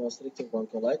of constrictive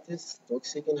bronchiolitis,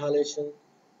 toxic inhalation,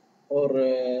 or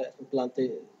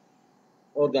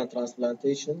organ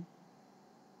transplantation.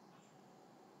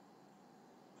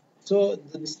 So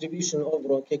the distribution of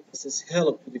bronchiectasis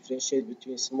help to differentiate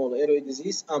between small airway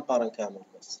disease and parenchymal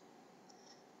cause.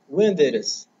 When there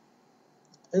is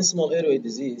in small airway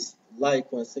disease like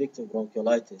constrictive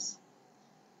bronchiolitis,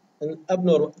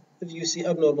 if you see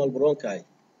abnormal bronchi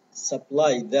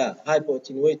supply the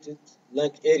hypoattenuated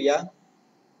lung area,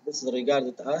 this is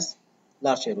regarded as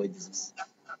large airway disease,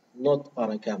 not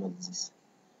parenchymal disease.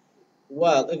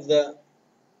 While if the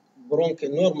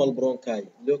normal bronchi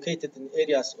located in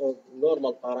areas of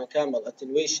normal parenchymal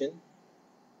attenuation,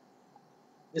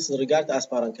 this is regarded as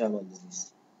parenchymal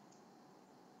disease.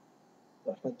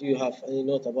 Ahmed, do you have any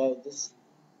note about this?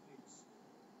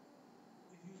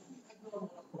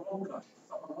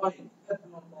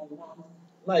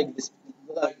 Like this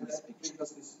picture.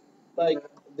 Like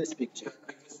this picture.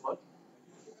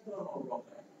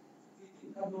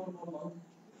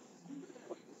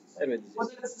 Airway disease.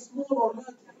 Whether it's small or large,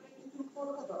 it will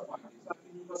follow other findings, like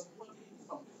you just plug in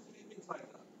something, sleep inside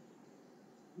that.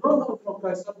 Normal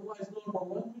bronchi supplies normal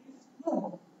one,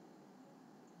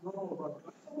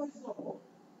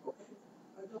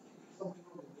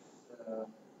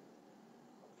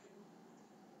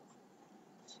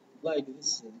 like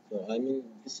this, Doctor. I mean,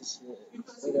 this is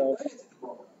area of,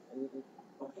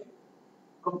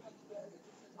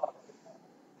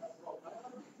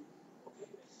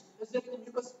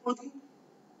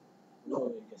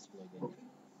 no, yes, plug.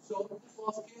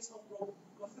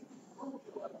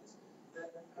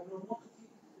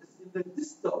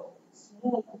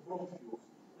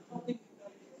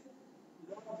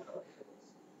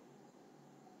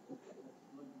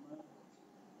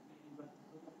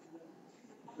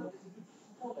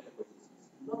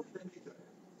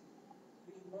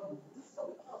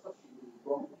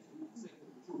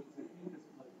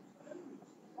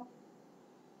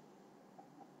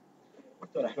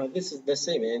 Dr. Ahmed, this is the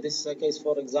same. And this is a case,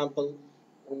 for example,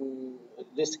 in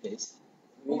this case,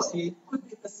 we see,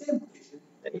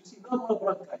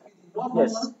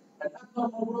 yes,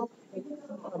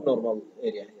 abnormal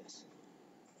area, yes.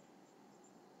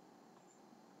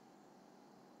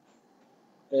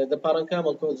 The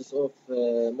parenchymal causes of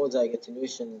mosaic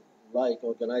attenuation, like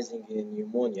organizing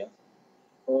pneumonia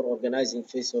or organizing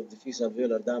phase of diffuse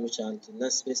alveolar damage and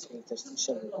non-specific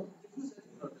interstitial.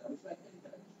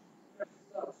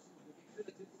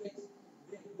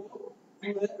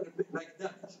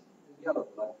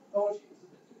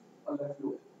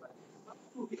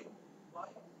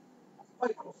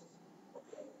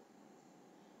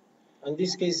 In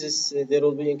these cases, there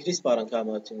will be increased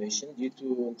parenchymal attenuation due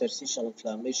to interstitial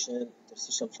inflammation,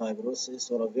 interstitial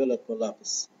fibrosis, or alveolar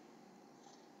collapse.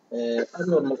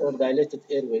 Abnormal or dilated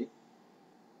airway,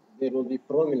 there will be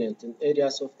prominent in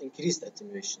areas of increased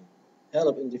attenuation,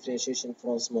 help in differentiation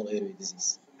from small airway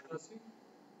disease.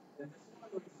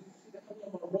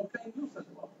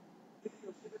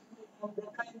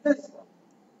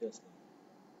 Yes,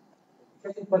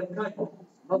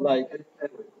 like,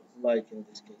 like in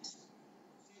this case.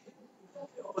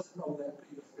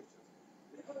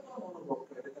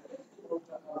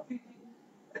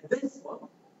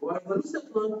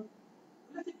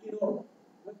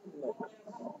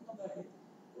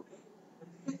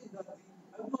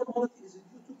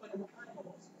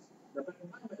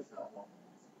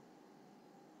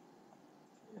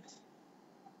 Yes.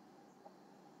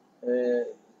 Uh,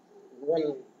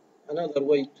 one another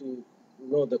way to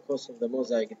know the cause of the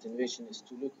mosaic attenuation is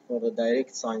to look for the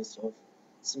direct signs of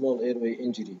small airway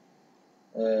injury.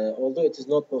 Although it is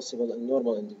not possible in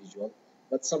normal individual,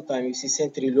 but sometimes you see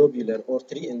centrilobular or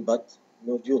tree in bud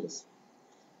nodules.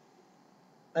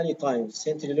 Anytime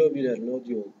centrilobular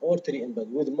nodule or tree in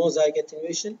bud with mosaic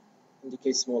attenuation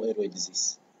indicates small airway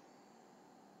disease.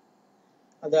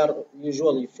 And they are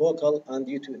usually focal and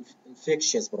due to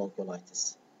infectious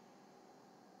bronchiolitis.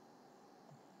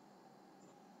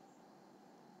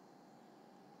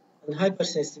 In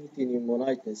hypersensitivity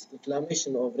pneumonitis,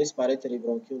 inflammation of respiratory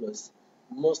bronchioles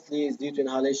mostly is due to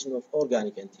inhalation of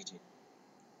organic antigen.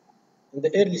 In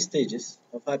the early stages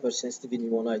of hypersensitivity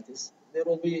pneumonitis, there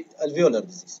will be alveolar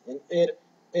disease and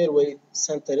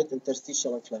airway-centered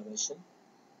interstitial inflammation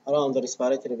around the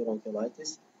respiratory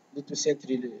bronchiolitis due to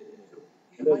central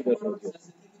lobular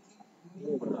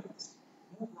pneumonitis.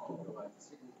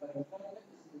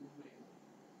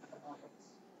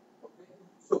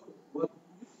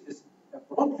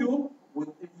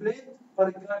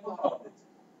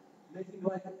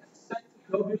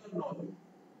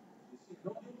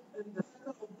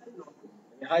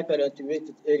 The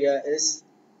hyperattenuated area is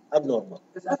abnormal,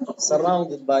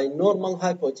 surrounded by normal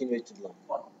hypoattenuated lung.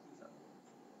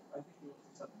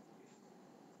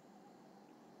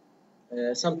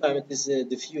 Sometimes it is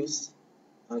diffuse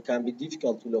and can be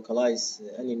difficult to localize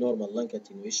any normal lung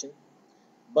attenuation,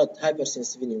 but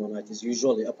hypersensitivity pneumonitis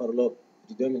usually upper lobe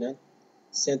predominant,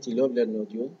 centilobular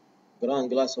nodule, ground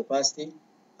glass opacity,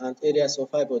 and areas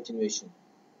of hypoattenuation.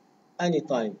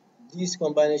 Anytime, these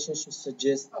combinations should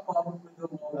suggest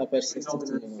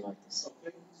hypersensitivity pneumonitis.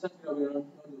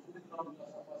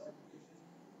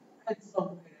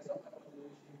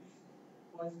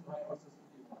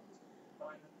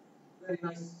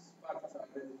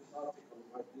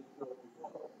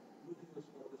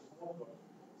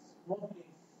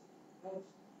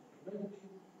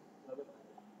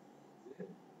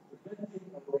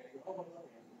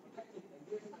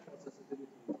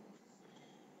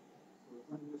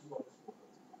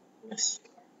 Yes.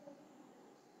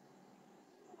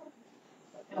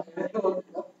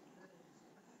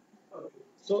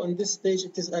 So in this stage,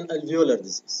 it is an alveolar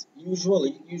disease.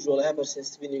 Usually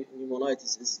hypersensitivity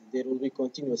pneumonitis is there will be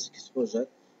continuous exposure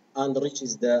and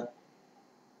reaches the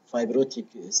fibrotic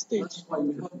stage.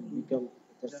 Become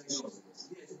interstitial.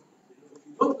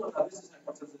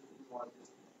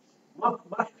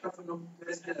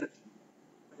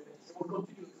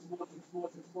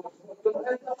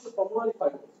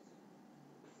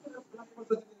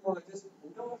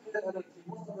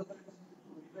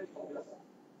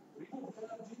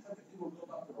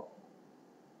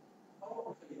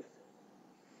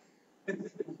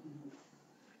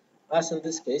 As in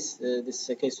this case, this is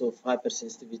a case of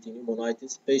hypersensitivity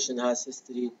pneumonitis. Patient has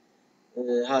history,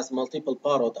 has multiple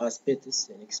parrot as petis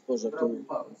and exposure to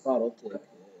parrot,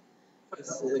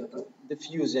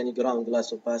 diffuse and ground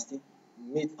glass opacity,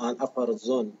 mid and upper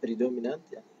zone predominant.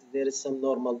 There is some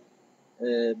normal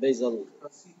basal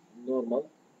normal.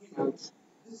 And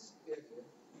This area,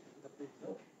 the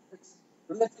picture, it's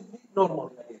relatively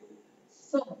normal area.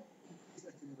 Some increased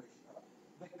attenuation.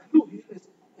 The clue here is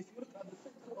if you look at the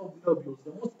center of the lobules,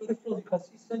 the most peripheral, you can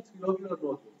see centrilobular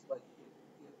nodules, like here,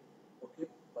 okay,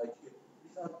 like here.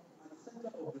 These are at the center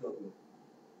of the lobule.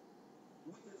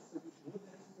 With the distribution, with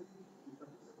the history, you can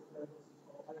do the diagnosis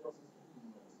of hypersensitivity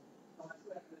pneumonitis. أنا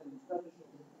شوي أحنا نستخدم موضوع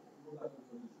الريزولوشن. Okay.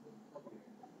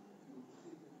 To see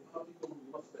the article will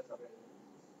be much better.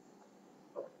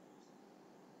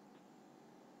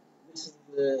 this is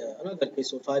another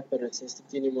case of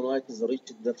hypersensitivity pneumonitis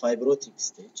reached the fibrotic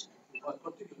stage.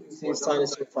 See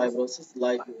signs of fibrosis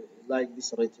like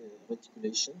this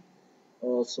reticulation.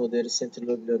 Also, there is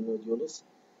centrilobular nodulus,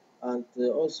 and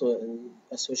also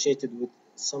associated with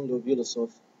some lobulus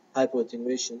of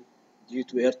hypoattenuation due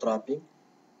to air trapping.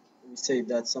 We say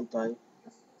that sometimes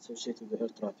associated with air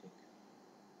trapping.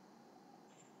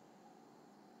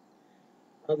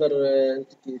 Other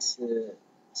entities,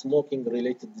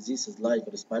 smoking-related diseases like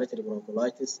respiratory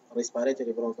bronchiolitis,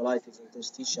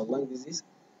 interstitial lung disease,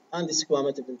 and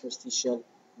squamative interstitial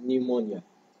pneumonia.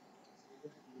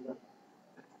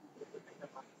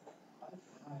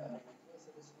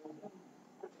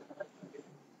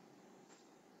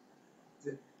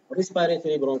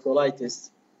 Respiratory bronchiolitis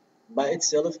by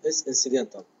itself is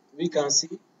incidental. We can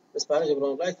see respiratory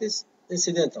bronchiolitis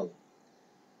incidental,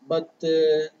 but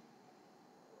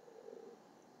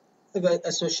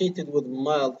associated with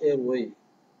mild airway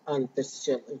and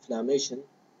interstitial inflammation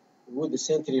with the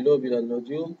centrilobular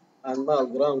nodule and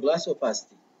mild ground glass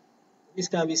opacity. This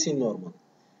can be seen normal.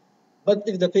 But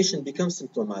if the patient becomes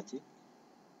symptomatic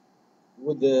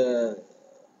with there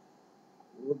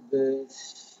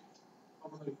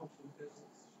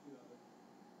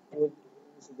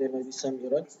may be some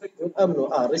error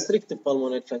with restrictive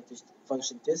pulmonary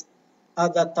function test.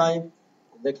 At that time,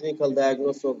 the clinical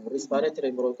diagnosis of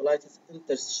respiratory bronchiolitis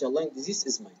interstitial lung disease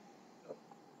is made.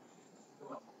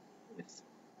 Yes.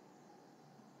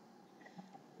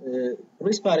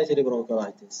 Respiratory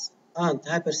bronchiolitis and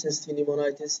hypersensitive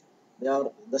pneumonitis,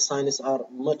 the signs are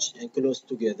much and close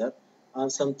together,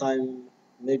 and sometimes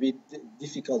may be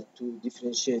difficult to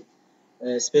differentiate,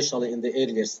 especially in the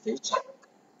earlier stage,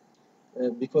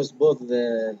 because both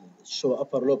show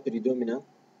upper lobe predominant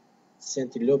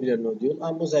centrilobular nodule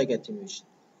and mosaic attenuation.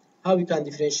 How we can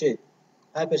differentiate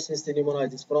hypersensitive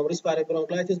pneumonitis from respiratory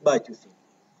bronchiolitis? By two things.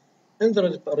 In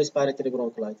the respiratory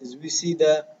bronchiolitis, we see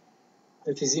the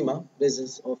emphysema,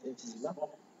 presence of emphysema,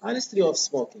 and history of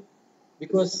smoking,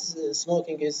 because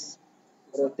smoking is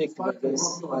protective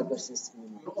against hypersensitive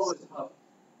pneumonitis. You always have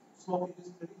smoking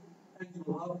history, and you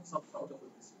will have some sort of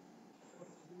disease.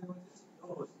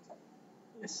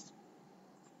 Yes.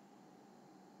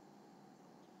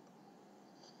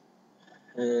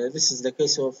 This is the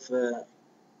case of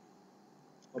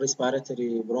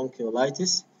respiratory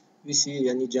bronchiolitis. We see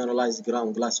any generalized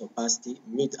ground glass opacity,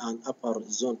 mid and upper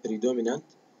zone predominant,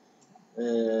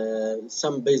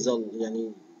 some basal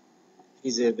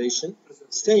preservation,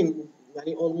 same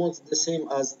almost the same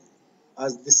as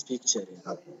this picture.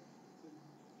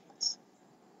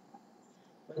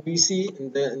 But we see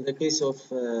in the case of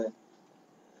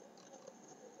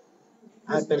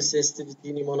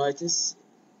hypersensitivity pneumonitis,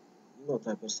 not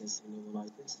hypersensitive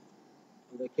pneumonitis.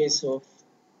 In the case of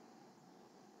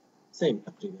same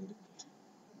agreement.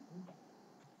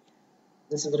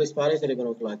 This is respiratory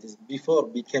bronchiolitis before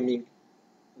becoming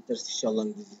interstitial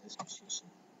lung disease association.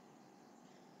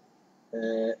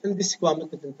 In this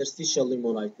squamative interstitial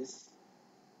pneumonitis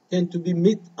tend to be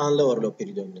mid and lower lobe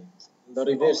predominant. The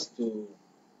reverse to,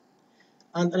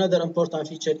 and another important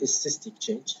feature is cystic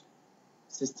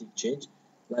change,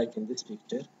 like in this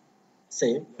picture.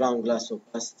 Same ground glass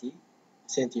opacity,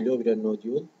 centrilobular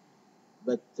nodule,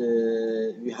 but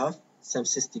we have some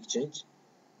cystic change,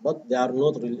 but they are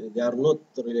not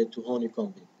related to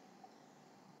honeycombing.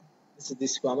 This is the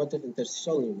squamative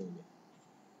interstitial pneumonia.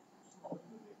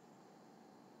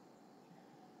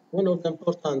 One of the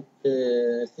important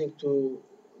thing to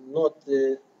note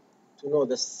to know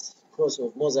the cause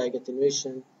of mosaic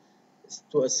attenuation is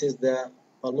to assess the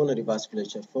pulmonary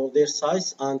vasculature for their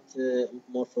size and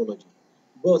morphology,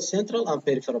 both central and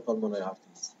peripheral pulmonary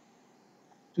arteries,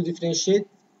 to differentiate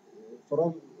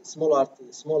from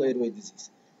small airway disease.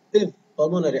 If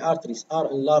pulmonary arteries are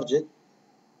enlarged,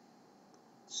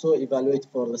 so evaluate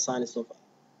for the signs of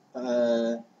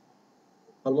pulmonary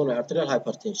arterial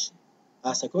hypertension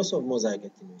as a cause of mosaic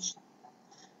attenuation.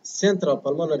 Central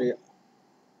pulmonary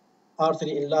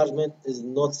artery enlargement is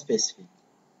not specific,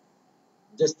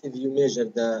 just if you measure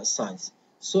the size.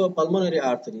 So pulmonary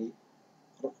artery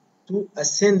to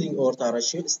ascending aorta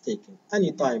ratio is taken.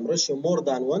 Anytime ratio more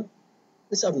than 1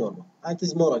 is abnormal and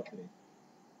is more accurate.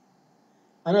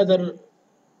 Another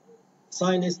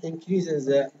sign is increase in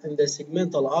the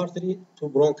segmental artery to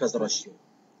bronchus ratio.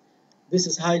 This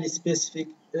is highly specific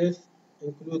if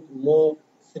include more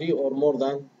 3 or more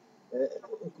than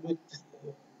include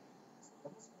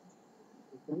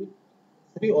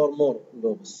 3 or more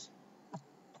lobes.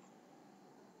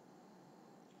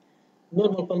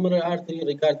 Normal pulmonary artery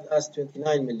regarded as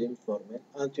 29 mm for men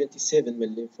and 27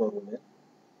 mm for women. It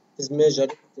is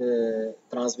measured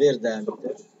transverse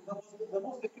diameter. The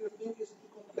most accurate thing is to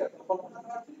compare the pulmonary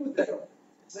artery with the aorta.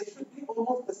 They should be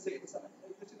almost the same size.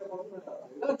 If you see the pulmonary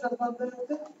artery larger than the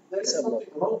aorta, there is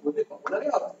something wrong with the pulmonary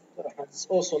artery. It's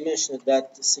also mentioned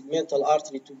that segmental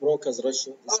artery to bronchus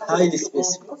ratio is highly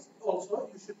specific, Also,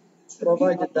 you should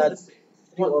provided that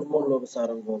 3 or more lobes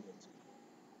are involved.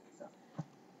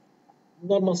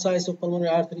 Normal size of pulmonary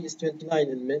artery is 29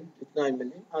 in men, 29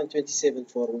 mm, and 27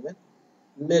 for women.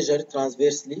 Measured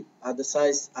transversely at the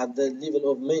size at the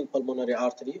level of main pulmonary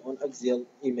artery on axial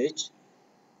image.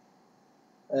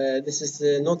 This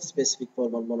is not specific for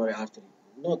pulmonary artery.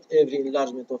 Not every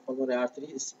enlargement of pulmonary artery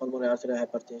is pulmonary arterial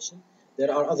hypertension.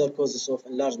 There are other causes of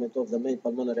enlargement of the main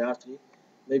pulmonary artery,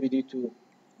 maybe due to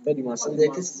body mass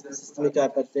index, systemic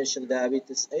hypertension,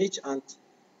 diabetes, age, and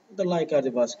underlying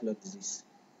cardiovascular disease.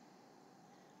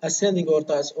 Ascending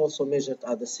aorta is also measured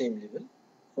at the same level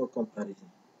for comparison.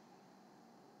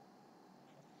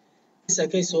 This is a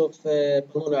case of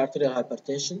pulmonary arterial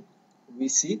hypertension. We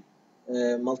see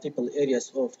multiple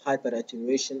areas of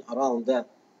hyperattenuation around the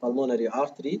pulmonary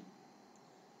artery.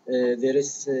 There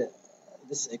is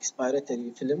this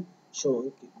expiratory film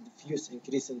showing diffuse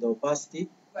increase in the opacity.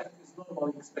 Like is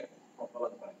normally expected from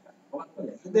blood bank.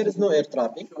 There is no air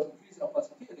trapping. So increase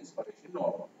opacity and expiration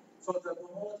normal. So the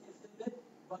normality is in the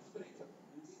much greater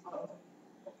in the artery.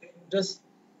 Okay. Just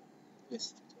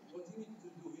yes. What you need to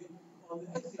do here on the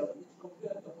axial, you need to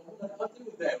compare the pulmonary artery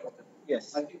with the aorta.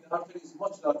 Yes. I think the artery is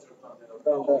much larger than the aorta.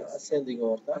 Than the ascending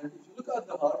aorta. And if you look at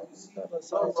the heart, you see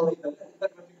normally the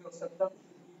left ventricular septum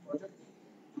should be projecting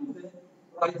to the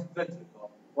right ventricle.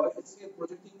 While it's here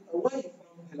projecting away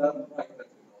from the right ventricle,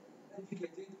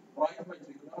 indicating right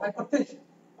ventricular hypertension.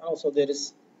 Also, there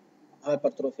is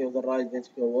hypertrophy of the right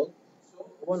ventricular wall. So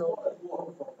one of the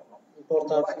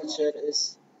important feature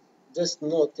is just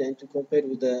note and to compare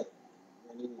with the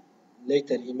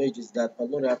later images that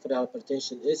pulmonary arterial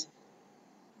hypertension is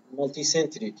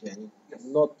multicentric,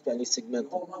 not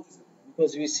segmental.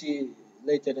 Because we see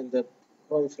later in the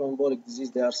chronic thromboembolic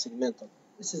disease they are segmental.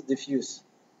 This is diffuse.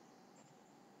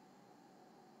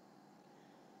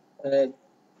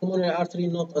 Pulmonary artery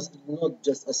not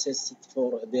just assessed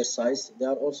for their size, they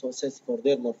are also assessed for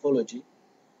their morphology.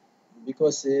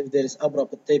 Because if there is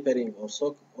abrupt tapering or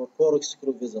choric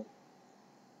screw vessel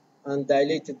and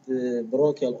dilated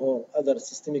bronchial or other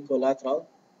systemic collateral,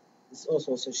 is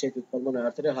also associated with pulmonary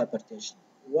arterial hypertension.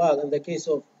 While in the case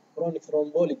of chronic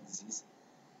thromboembolic disease,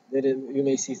 you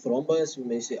may see thrombus, you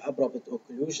may see abrupt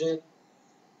occlusion,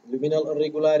 luminal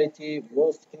irregularity,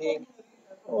 wall thickening,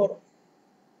 or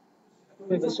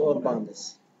crevice or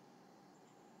bandus.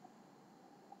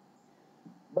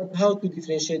 But how to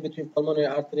differentiate between pulmonary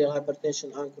arterial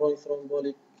hypertension and chronic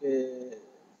thromboembolic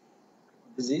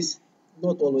disease?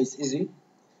 Not always easy.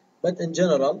 But in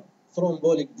general,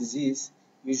 thromboembolic disease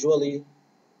usually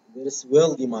there is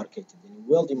well demarcated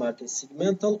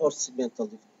segmental or segmental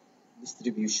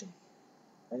distribution,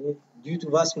 due to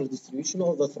vascular distribution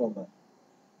of the thrombi.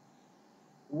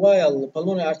 While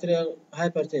pulmonary arterial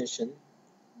hypertension,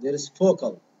 there is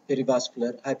focal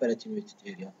perivascular hyperattenuated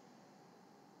area.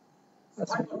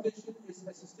 Hypertension is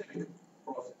a systemic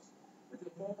process. It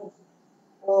involves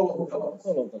all of the lungs.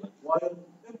 While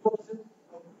embolism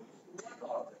occurs in one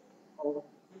artery or two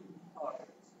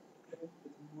arteries. Okay? It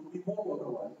will be more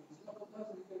localized. Sometimes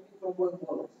we can get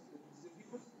thromboembolic.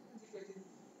 Diffuse indicating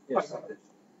hypertension.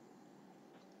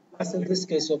 As in this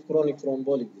case of chronic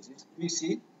thromboembolic disease, we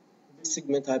see this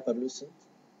segment hypolucent,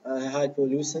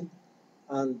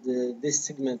 and this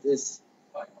segment is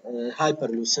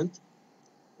hyperlucent.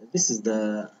 This is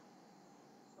the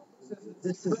segmental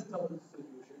distribution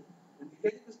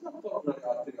indicating it's not pulmonary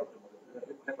arterial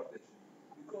hypertension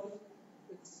because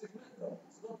it's segmental.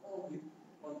 It's not only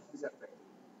one is affected.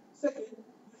 Second, you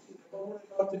see the pulmonary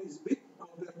artery is big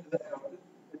compared to the aorta,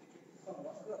 indicating some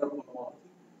vascular abnormality.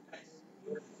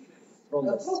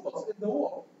 thrombus. thrombus in the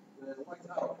wall, the white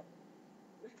arrow.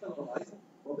 We can analyze,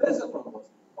 well, there's a thrombus.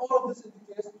 All of this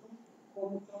indicates to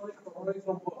chronic coronary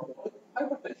thromboembolic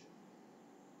hypertension.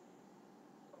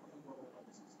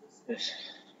 Yes.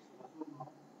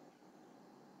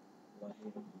 والله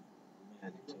ما يا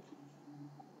دكتور.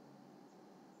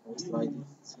 هو سلايد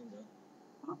سنة.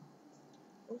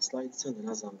 هو سلايد سنة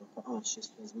لازم بقى. شو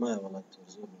اسمه مايا والله دكتور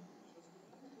زوري.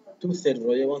 2/3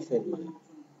 رؤية 1/3 مايا.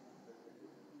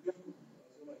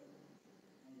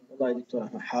 والله يا دكتور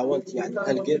أنا حاولت يعني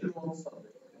هالقد.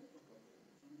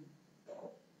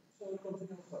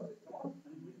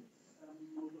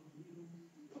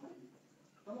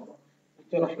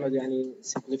 دكتور أحمد يعني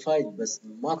simplified بس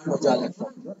ما في مجال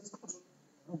أكثر.